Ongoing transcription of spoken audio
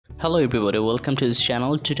Hello everybody, welcome to this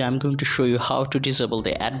channel. Today I'm going to show you how to disable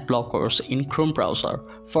the ad blockers in Chrome browser.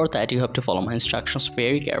 For that you have to follow my instructions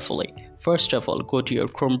very carefully. First of all, go to your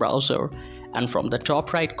Chrome browser and from the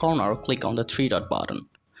top right corner click on the three dot button.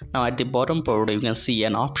 Now at the bottom border you can see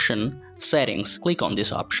an option, settings. Click on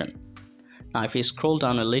this option. Now if you scroll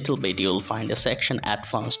down a little bit you will find a section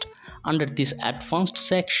advanced. Under this advanced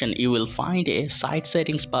section you will find a site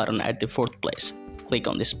settings button at the fourth place. Click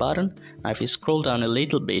on this button. Now if you scroll down a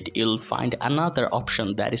little bit you'll find another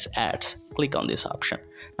option, that is ads. Click on this option.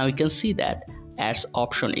 Now you can see that ads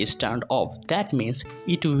option is turned off. That means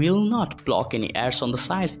it will not block any ads on the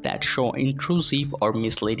sites that show intrusive or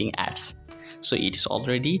misleading ads. So it is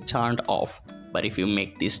already turned off, but if you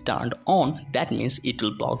make this turned on, that means it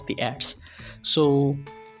will block the ads. So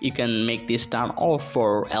you can make this turn off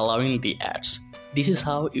for allowing the ads. This is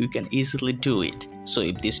how you can easily do it. So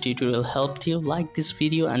if this tutorial helped you, like this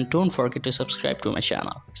video and don't forget to subscribe to my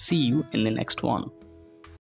channel. See you in the next one.